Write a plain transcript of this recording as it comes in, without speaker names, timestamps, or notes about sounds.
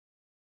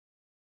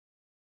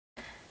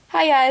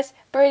Hi guys,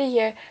 Birdie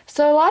here.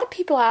 So a lot of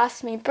people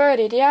ask me,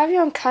 Birdie, do you have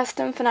your own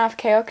custom FNAF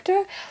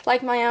character?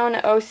 Like my own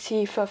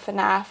OC for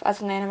FNAF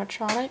as an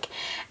animatronic?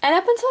 And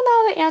up until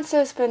now the answer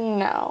has been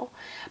no.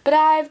 But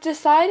I've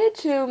decided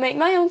to make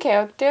my own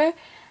character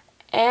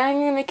and I'm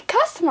going to make a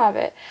custom of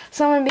it.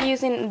 So I'm going to be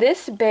using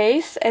this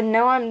base, and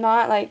no, I'm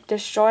not like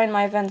destroying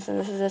my vents, and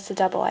this is just a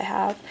double I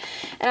have.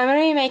 And I'm going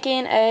to be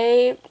making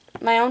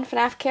my own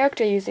FNAF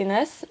character using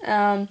this.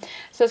 So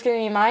it's going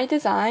to be my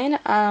design.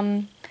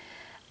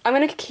 I'm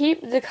going to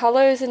keep the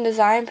colors and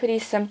design pretty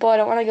simple. I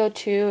don't want to go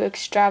too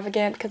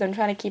extravagant because I'm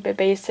trying to keep it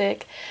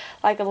basic.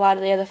 Like a lot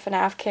of the other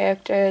FNAF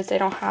characters, they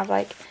don't have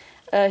like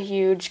a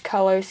huge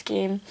color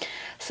scheme.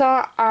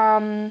 So,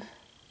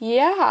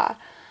 yeah.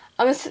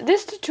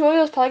 This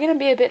tutorial is probably going to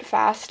be a bit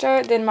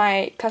faster than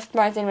my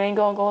customizing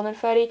Rainbow and Golden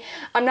Freddy.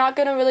 I'm not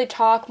going to really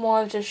talk,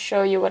 more just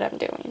show you what I'm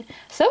doing.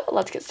 So,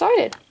 let's get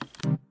started.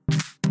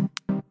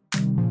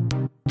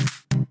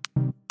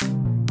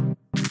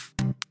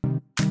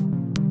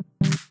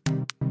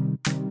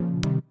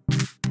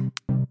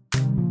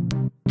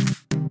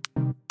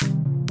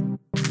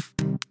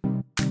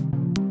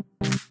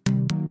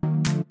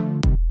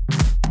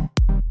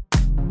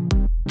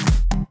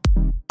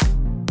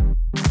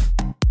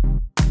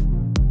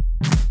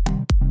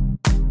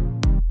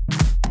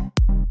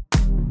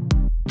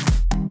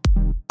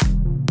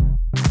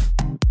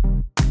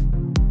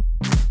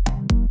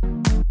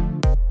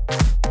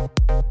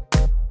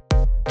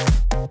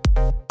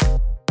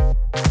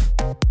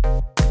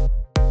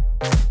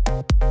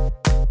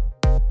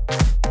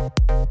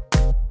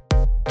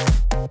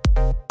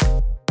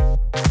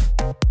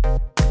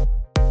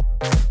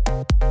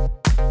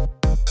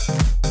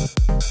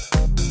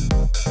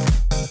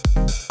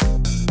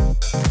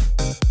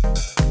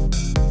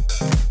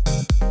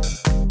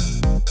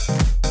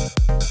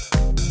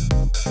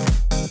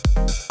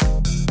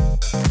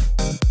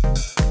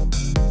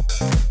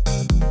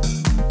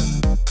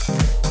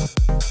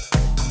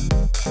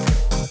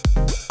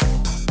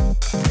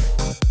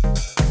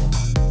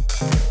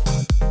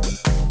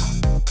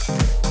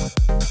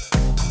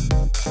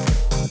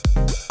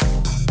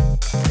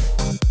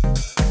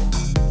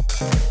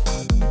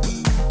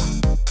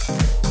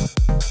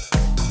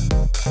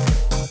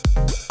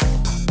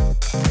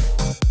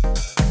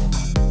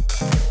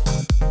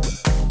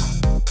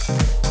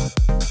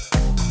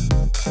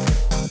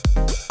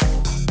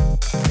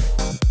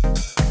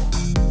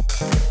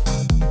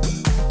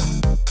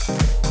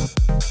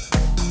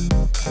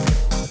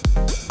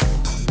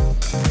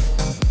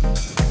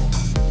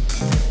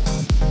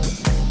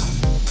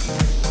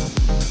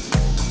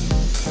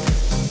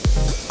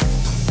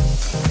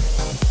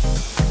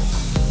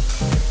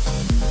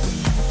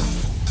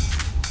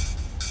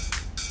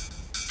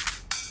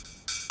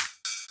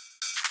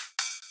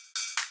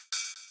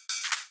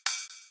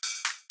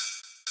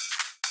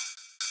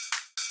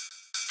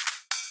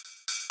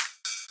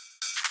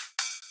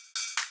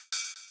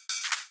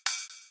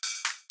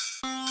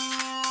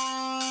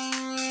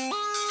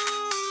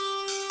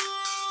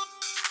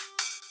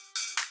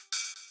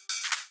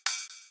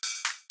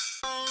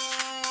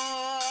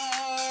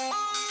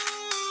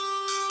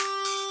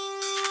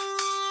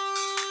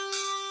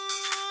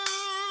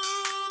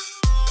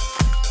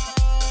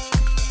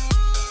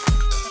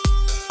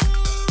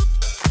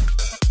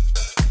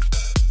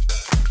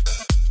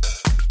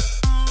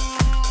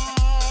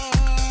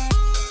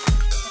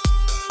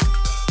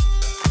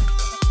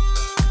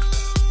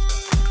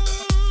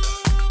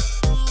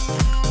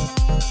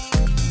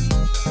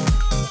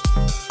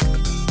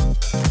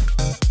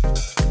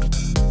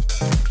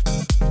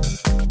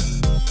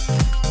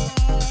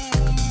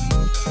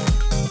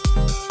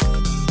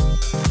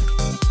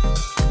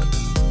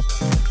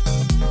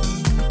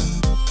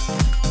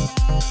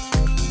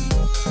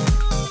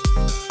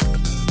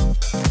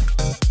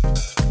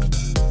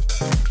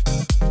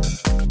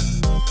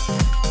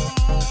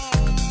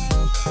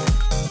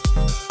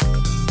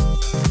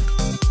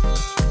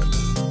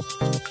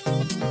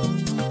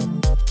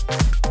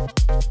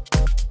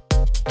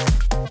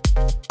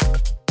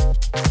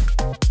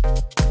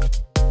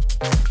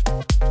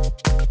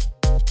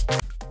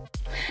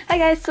 Hi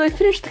guys, so I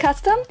finished the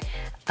custom.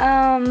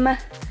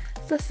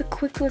 Just a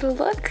quick little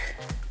look.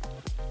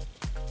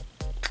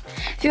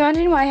 If you're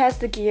wondering why he has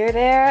the gear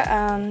there,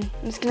 I'm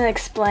just gonna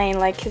explain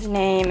like his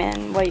name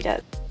and what he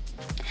does.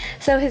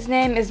 So his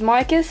name is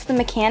Marcus the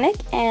Mechanic,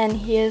 and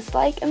he is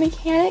like a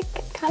mechanic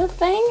kind of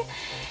thing.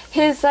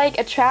 His like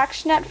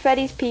attraction at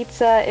Freddy's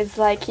Pizza is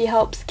like he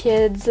helps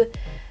kids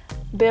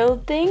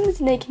build things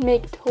and they can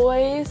make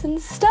toys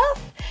and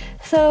stuff.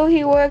 So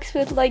he works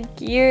with like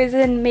gears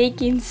and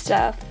making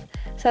stuff.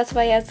 So that's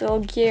why he has a little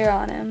gear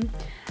on him.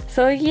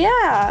 So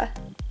yeah,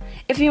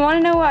 if you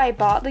want to know where I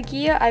bought the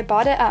gear, I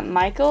bought it at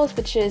Michael's,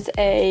 which is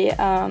a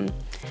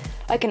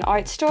like an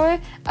art store,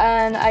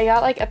 and I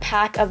got like a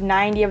pack of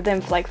 90 of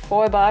them for like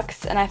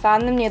 $4, and I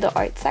found them near the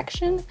art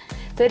section.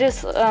 They're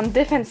just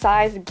different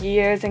size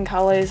gears and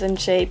colors and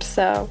shapes,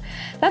 so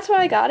that's where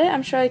I got it.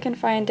 I'm sure I can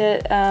find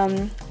it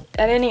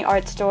any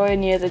art store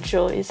near the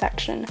jewelry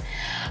section.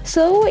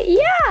 So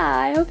yeah,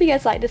 I hope you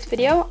guys like this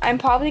video. I'm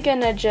probably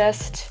gonna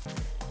just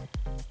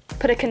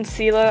put a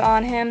concealer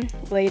on him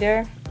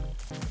later.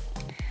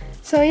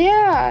 So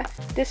yeah,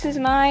 this is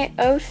my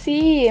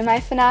OC, my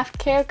FNAF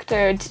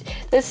character.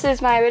 This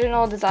is my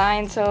original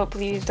design, so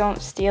please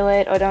don't steal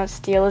it or don't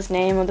steal his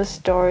name or the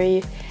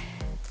story.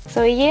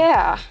 So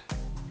yeah,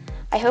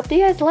 I hope you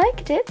guys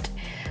liked it.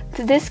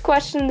 To this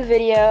question in the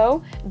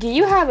video, do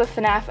you have a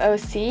FNAF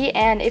OC?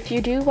 And if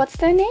you do, what's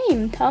their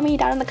name? Tell me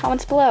down in the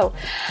comments below.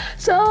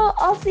 So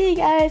I'll see you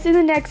guys in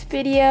the next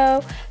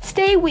video.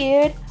 Stay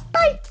weird,